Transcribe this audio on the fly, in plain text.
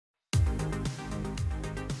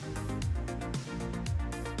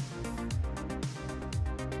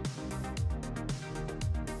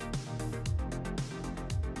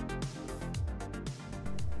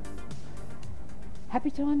Happy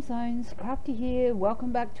time zones, Crafty here.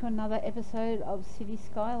 Welcome back to another episode of City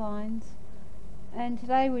Skylines. And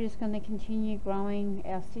today we're just going to continue growing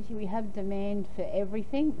our city. We have demand for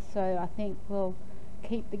everything, so I think we'll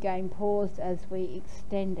keep the game paused as we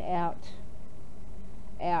extend out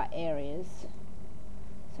our areas.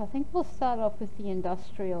 So I think we'll start off with the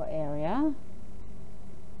industrial area.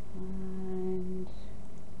 And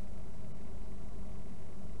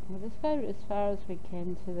we'll just go as far as we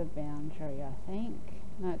can to the boundary, I think.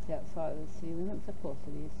 No, it's outside of the city limits, of course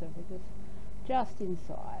it is, so we're just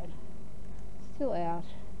inside. Still out.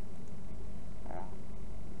 Alright,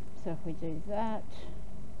 so if we do that,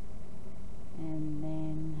 and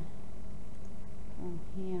then from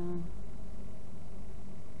here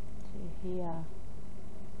to here,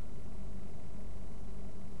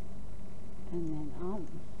 and then up,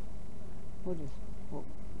 we'll just,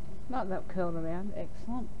 not that curled around,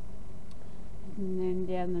 excellent. And then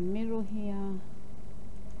down the middle here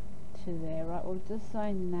to there, right, we'll just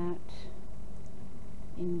zone that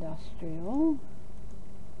industrial.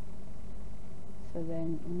 So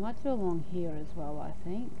then we might do along here as well, I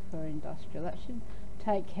think, for industrial. That should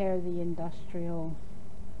take care of the industrial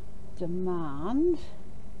demand.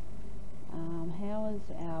 How is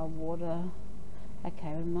our water?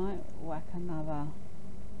 Okay, we might whack another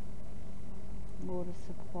water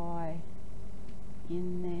supply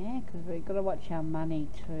in there because we've got to watch our money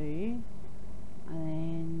too.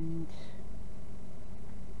 And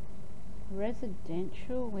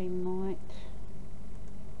residential, we might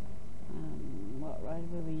what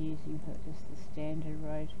road were we using for just the standard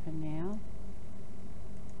road for now?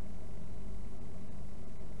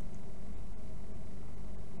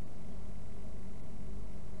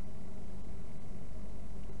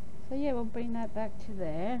 So yeah, we'll bring that back to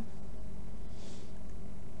there.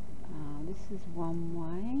 This is one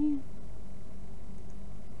way.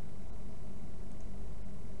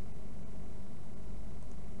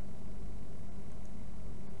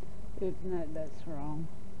 Oops, no, that's wrong.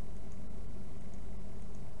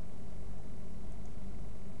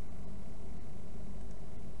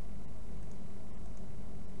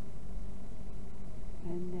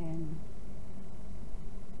 And then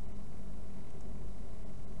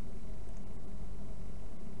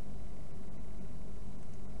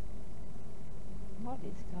what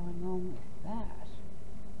is going on with that?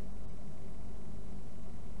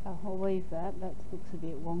 Oh, we'll leave that. That looks a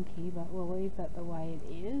bit wonky, but we'll leave that the way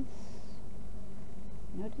it is.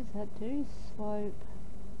 What does that do? Slope,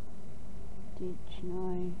 ditch,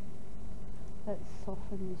 no. Let's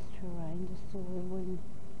soften this terrain just a little.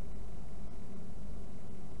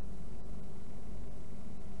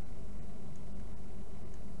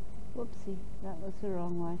 Whoopsie, that was the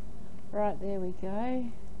wrong way. Right, there we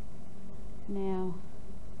go. Now,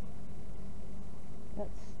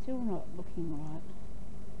 that's still not looking right.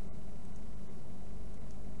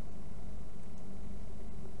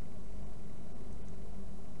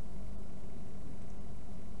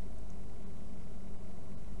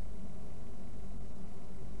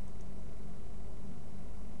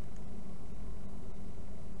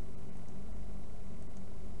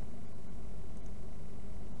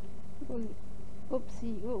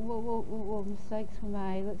 Oopsie, whoa, mistakes were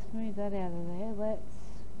made. Let's move that out of there. Let's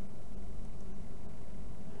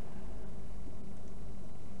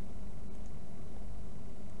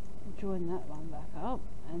join that one back up,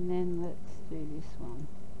 and then let's do this one.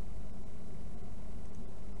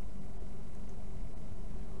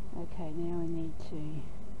 Okay, now we need to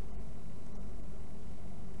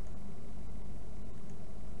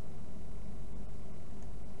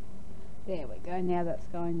there we go, now that's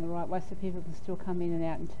going the right way so people can still come in and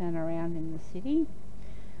out and turn around in the city.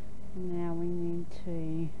 And now we need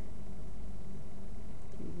to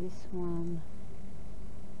do this one.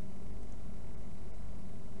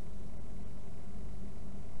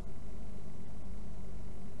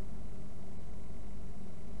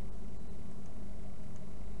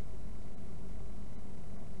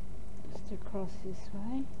 Just across this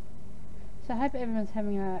way. So I hope everyone's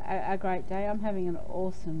having a great day. I'm having an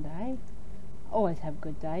awesome day. Always have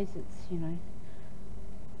good days. It's, you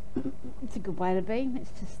know, it's a good way to be. It's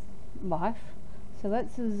just life. So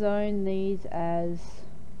let's zone these as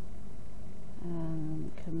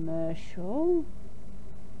commercial.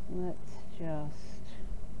 Let's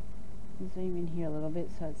just zoom in here a little bit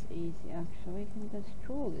so it's easy. Actually, we can just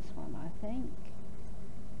draw this one, I think.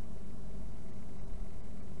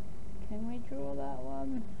 Can we draw that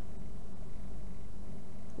one?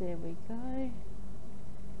 There we go.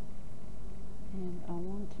 And I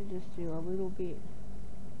want to just do a little bit,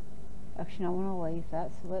 actually I want to leave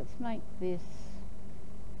that, so let's make this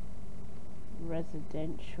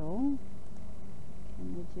residential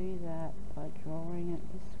And we do that by drawing it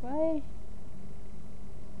this way.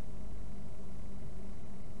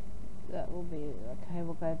 That will be, okay,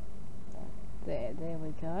 we'll go there, there we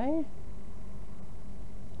go.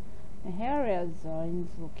 Now how are our zones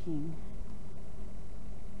looking?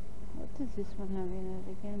 What does this one have in it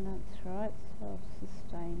again? That's right,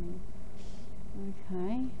 self-sustaining.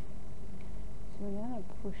 Okay, so we're going to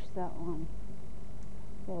push that one.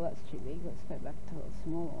 Well, that's too big. Let's go back to a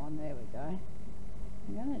smaller one. There we go.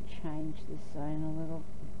 I'm going to change this zone a little,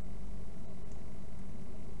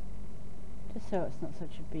 just so it's not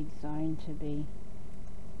such a big zone to be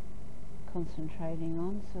concentrating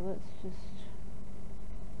on. So let's just,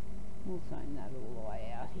 we'll zone that all the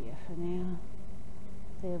way out here for now.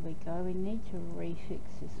 There we go. We need to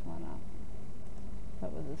refix this one up.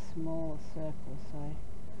 That was a smaller circle, so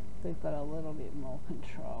we've got a little bit more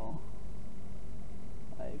control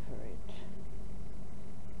over it.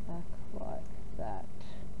 Back like that.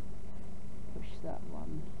 Push that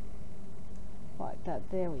one like that.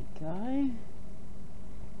 There we go.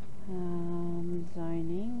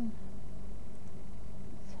 Zoning.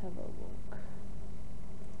 Let's have a look.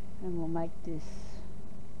 And we'll make this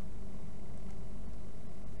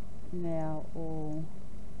now all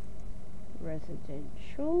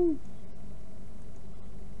residential.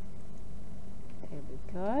 There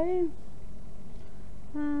we go.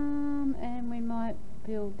 And we might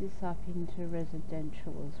build this up into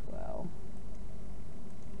residential as well.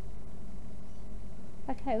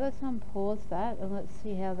 Okay, let's unpause that and let's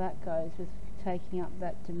see how that goes with taking up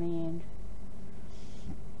that demand.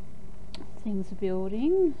 Things are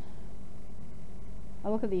building. I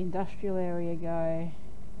look at the industrial area go.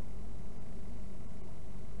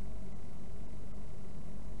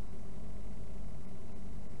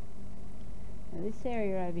 Now this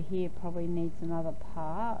area over here probably needs another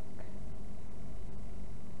park.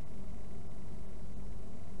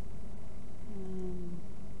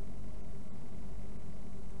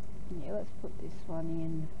 Yeah, let's put this one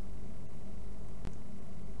in.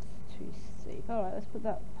 It's too steep. Alright, let's put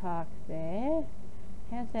that park there.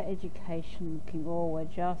 How's our education looking? Oh, we're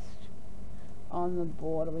just on the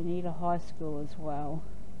border. We need a high school as well.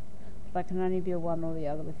 But I can only build one or the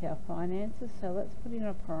other with our finances, so let's put in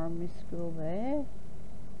a primary school there.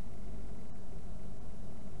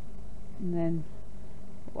 And then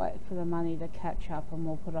wait for the money to catch up and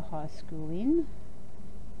we'll put a high school in.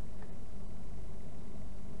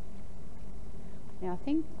 Now I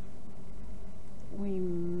think we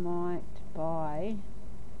might buy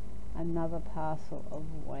another parcel of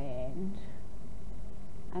land,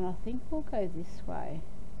 and I think we'll go this way.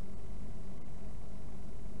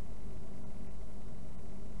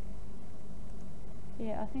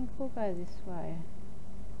 Yeah, I think we'll go this way.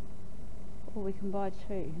 Or we can buy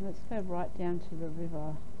two. Let's go right down to the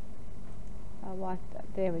river. I like that.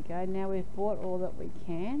 There we go. Now we've bought all that we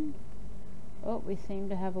can. Oh, we seem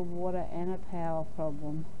to have a water and a power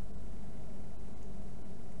problem.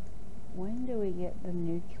 When do we get the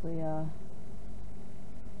nuclear?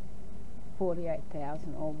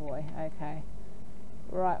 48,000. Oh boy. Okay.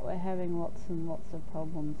 Right, we're having lots and lots of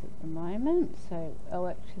problems at the moment. So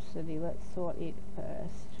electricity, let's sort it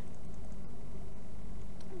first.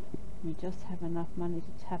 We just have enough money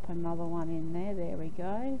to tap another one in there. There we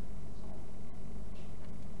go.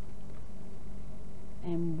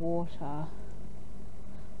 And water.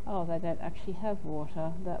 Oh, they don't actually have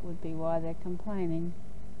water. That would be why they're complaining.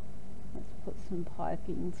 Let's put some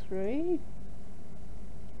piping through.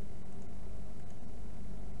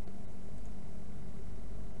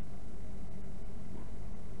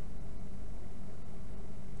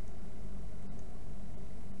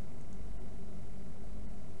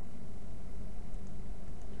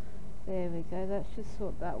 There we go. Let's just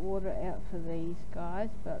sort that water out for these guys.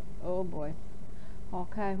 But oh boy.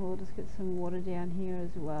 Okay, we'll just get some water down here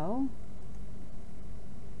as well.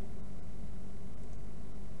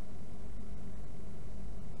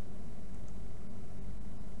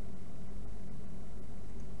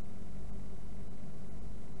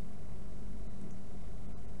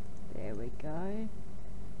 There we go.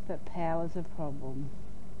 But power's a problem.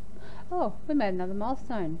 Oh, we made another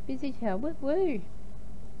milestone. Busy tail. Woo woo.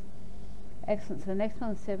 Excellent. So the next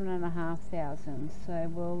one's 7,500. So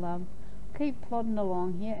we'll keep plodding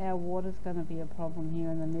along here. Our water's going to be a problem here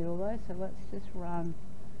in the middle though, so let's just run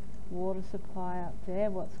water supply up there.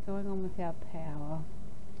 What's going on with our power?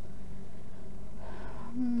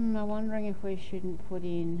 I'm wondering if we shouldn't put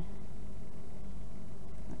in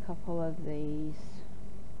a couple of these.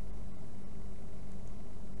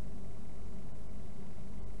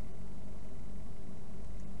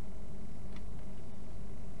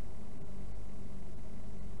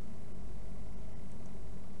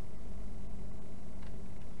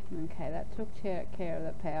 Okay, that took care of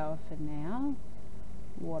the power for now.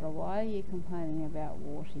 Water, why are you complaining about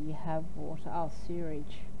water? You have water. Oh,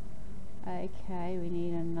 sewerage. Okay, we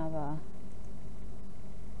need another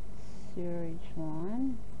sewerage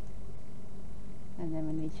line, and then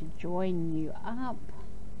we need to join you up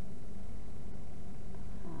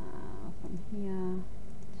from here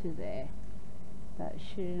to there. That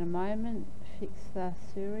should in a moment fix the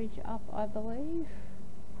sewerage up, I believe.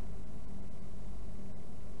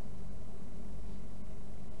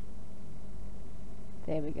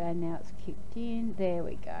 There we go, now it's kicked in. There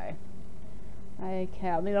we go. Okay,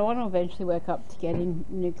 I mean, I want to eventually work up to getting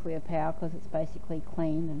nuclear power because it's basically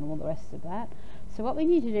clean and all the rest of that. So what we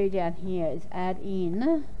need to do down here is add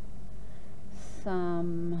in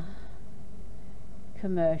some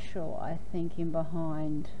commercial, I think, in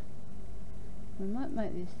behind. We might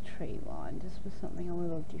make this tree line just for something a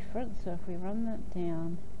little different. So if we run that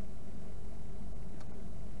down,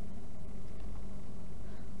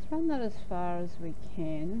 let's run that as far as we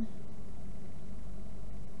can.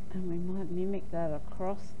 And we might mimic that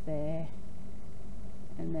across there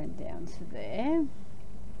and then down to there.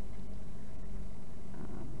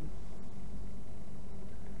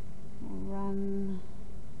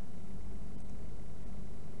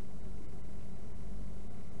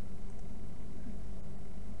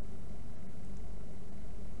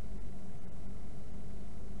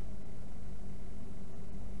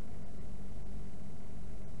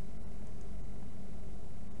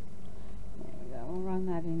 Run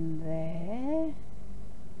that in there.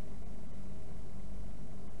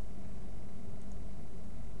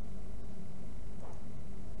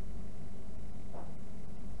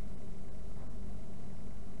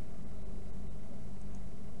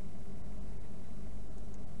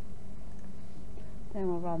 Then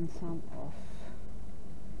we'll run some off.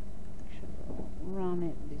 Actually, we'll run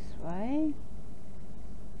it this way,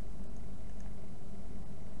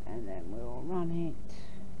 and then we'll run it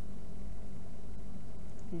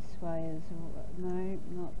this way as well. No,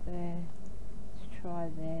 not there. Let's try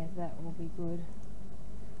there. That will be good.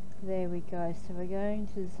 There we go. So we're going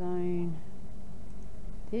to zone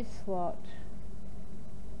this slot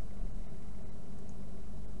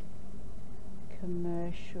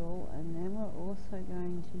commercial, and then we're also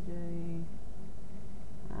going to do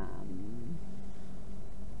I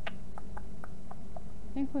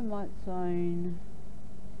think we might zone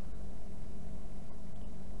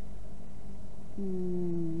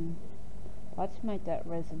let's make that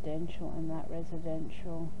residential and that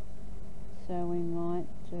residential, so we might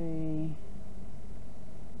do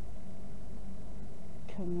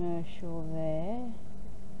commercial there.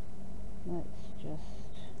 Let's just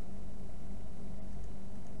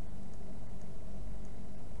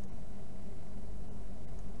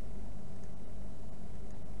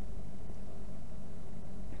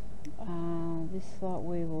this slot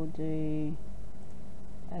we will do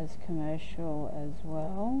as commercial as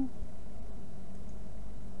well,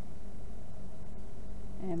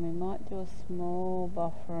 and we might do a small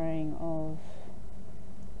buffering of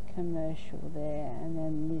commercial there, and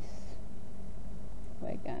then this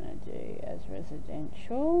we're going to do as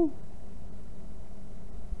residential.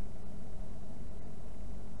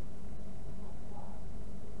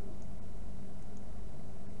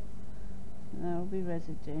 That'll be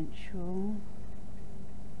residential,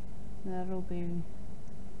 that'll be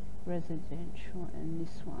residential, and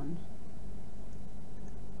this one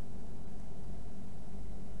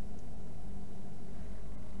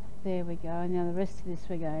there we go. Now the rest of this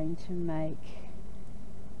we're going to make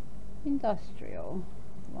industrial,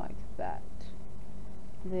 like that.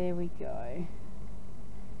 There we go.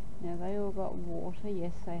 Now they all got water,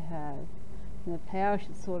 yes they have, and the power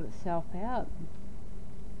should sort itself out,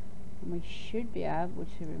 and we should be able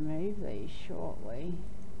to remove these shortly.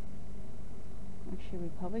 Actually, we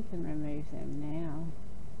probably can remove them now.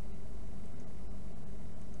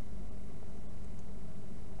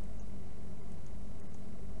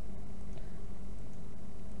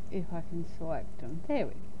 If I can select them. There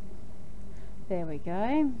we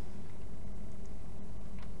go.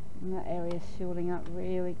 And that area's filling up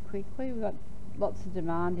really quickly. We've got lots of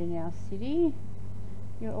demand in our city.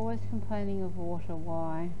 You're always complaining of water,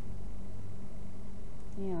 why?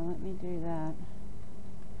 Yeah, let me do that.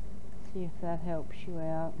 See if that helps you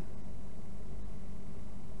out.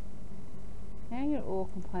 Now you're all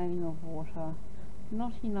complaining of water.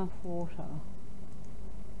 Not enough water.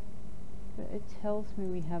 But it tells me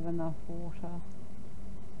we have enough water.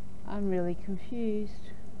 I'm really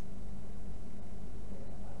confused.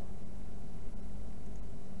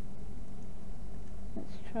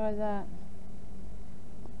 Let's try that.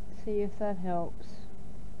 See if that helps.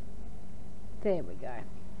 There we go.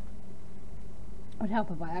 would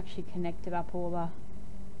help if I actually connected up all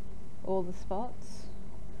the spots.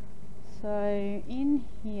 So in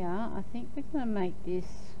here, I think we're going to make this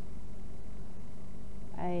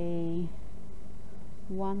a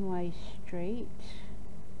one-way street.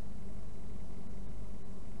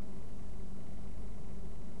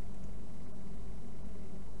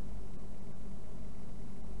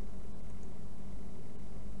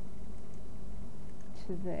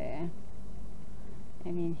 To there,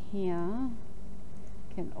 and in here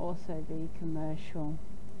can also be commercial.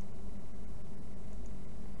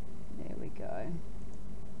 There we go.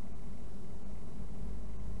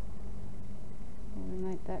 We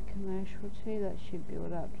make that commercial too. That should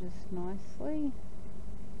build up just nicely.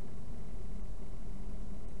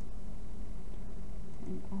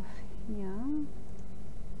 And off here,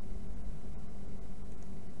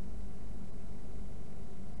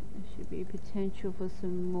 there should be potential for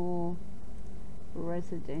some more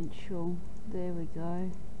residential. There we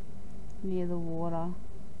go, near the water.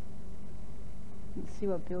 Let's see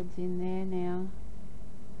what builds in there now.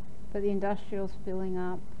 But the industrial's filling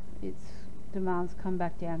up. Its demand's come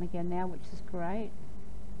back down again now, which is great.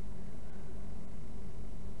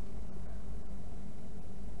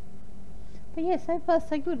 But yeah, so far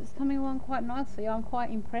so good. It's coming along quite nicely. I'm quite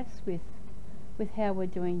impressed with how we're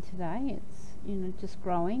doing today. It's, you know, just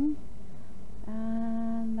growing.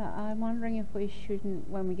 And I'm wondering if we shouldn't,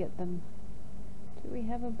 when we get them, do we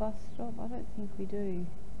have a bus stop? I don't think we do.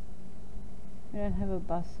 We don't have a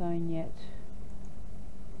bus zone yet.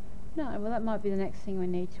 No, well that might be the next thing we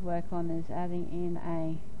need to work on, is adding in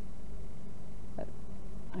a, but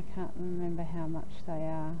I can't remember how much they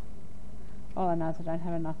are. All I know is I don't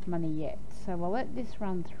have enough money yet. So we'll let this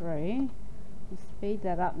run through and speed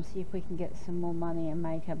that up and see if we can get some more money and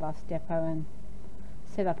make a bus depot and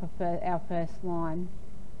set up our first line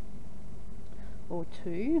or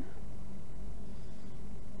two.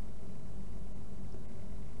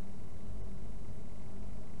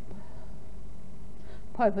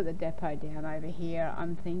 Probably put the depot down over here,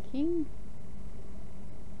 I'm thinking.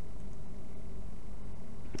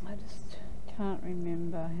 I just can't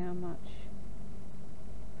remember how much.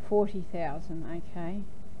 40,000, okay.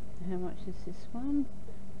 How much is this one?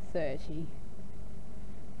 30.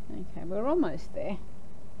 Okay, we're almost there.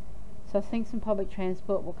 So I think some public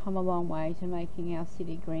transport will come a long way to making our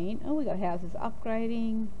city green. Oh, we got houses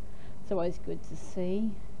upgrading. It's always good to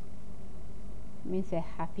see. It means they're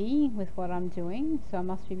happy with what I'm doing, so I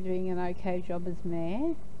must be doing an okay job as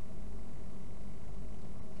mayor.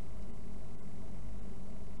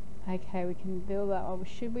 Okay, we can build that. Oh,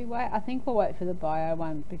 should we wait? I think we'll wait for the bio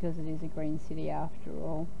one because it is a green city after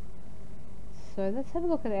all. So let's have a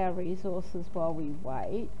look at our resources while we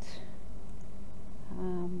wait.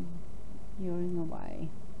 You're in the way.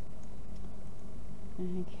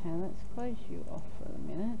 Okay, let's close you off for a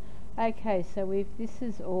minute. Okay, so this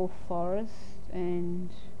is all forest and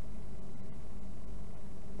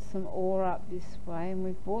some ore up this way, and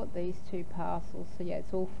we've bought these two parcels, so yeah,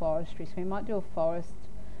 it's all forestry. So we might do a forest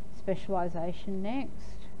specialization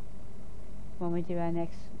next when we do our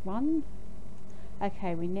next one.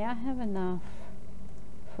 Okay, we now have enough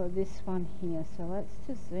for this one here, so let's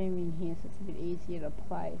just zoom in here so it's a bit easier to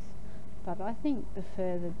place. But I think the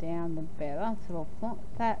further down the better, so we'll plot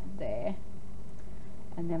that there,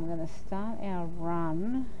 and then we're going to start our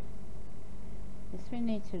run. Yes, we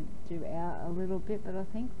need to do out a little bit, but I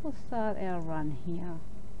think we'll start our run here,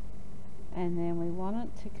 and then we want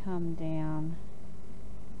it to come down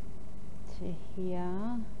to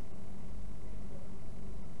here,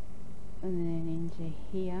 and then into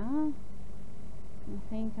here, I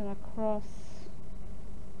think, and across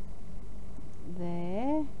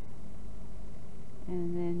there,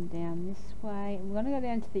 and then down this way. We're going to go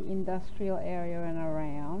down to the industrial area and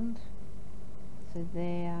around. So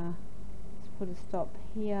there, let's put a stop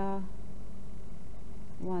here,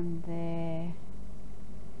 one there,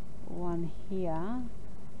 one here,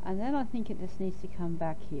 and then I think it just needs to come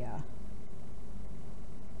back here.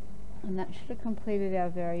 And that should have completed our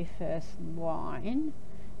very first line,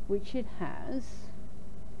 which it has.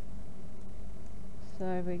 So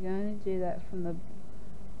we're going to do that from the,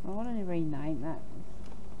 I want to rename that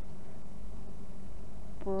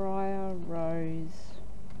Briar Rose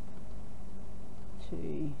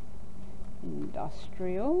to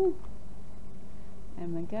Industrial,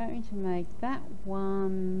 and we're going to make that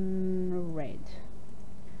one red.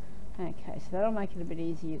 Okay, so that'll make it a bit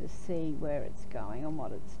easier to see where it's going and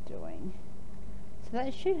what it's doing. So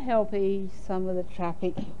that should help ease some of the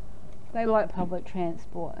traffic. They like public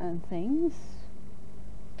transport and things.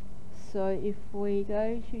 So if we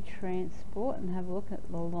go to transport and have a look at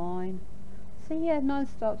the line, So yeah, 9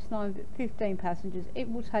 stops, 15 passengers. It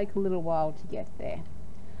will take a little while to get there.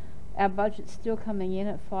 Our budget's still coming in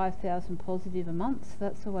at 5,000 positive a month, so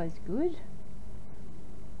that's always good.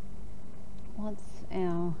 What's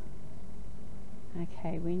our...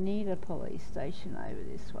 Okay, we need a police station over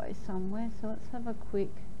this way somewhere, so let's have a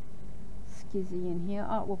quick skizzy in here.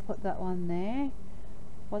 Oh, we'll put that one there.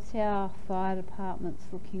 What's our fire departments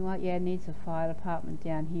looking like? Yeah, it needs a fire department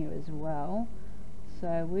down here as well.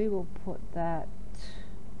 So we will put that...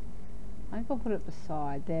 I think I'll put it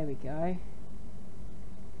beside. There we go.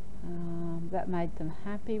 That made them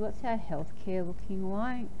happy. What's our healthcare looking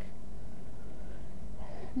like?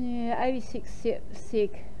 Yeah, 86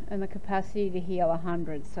 sick and the capacity to heal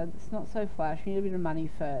 100, so it's not so flash. We need a bit of money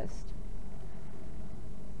first.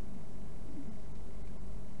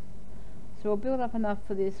 So we'll build up enough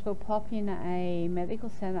for this. We'll pop in a medical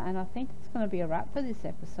centre, and I think it's going to be a wrap for this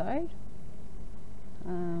episode.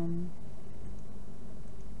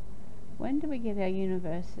 When do we get our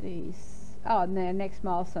universities? Oh, no, next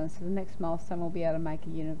milestone. So the next milestone we'll be able to make a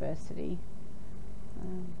university.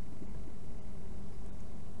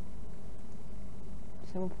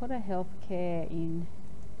 So we'll put a healthcare in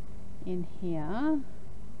here.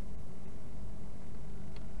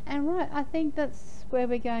 And right, I think that's where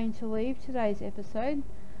we're going to leave today's episode.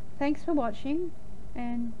 Thanks for watching,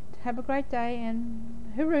 and have a great day,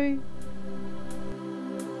 and hooroo!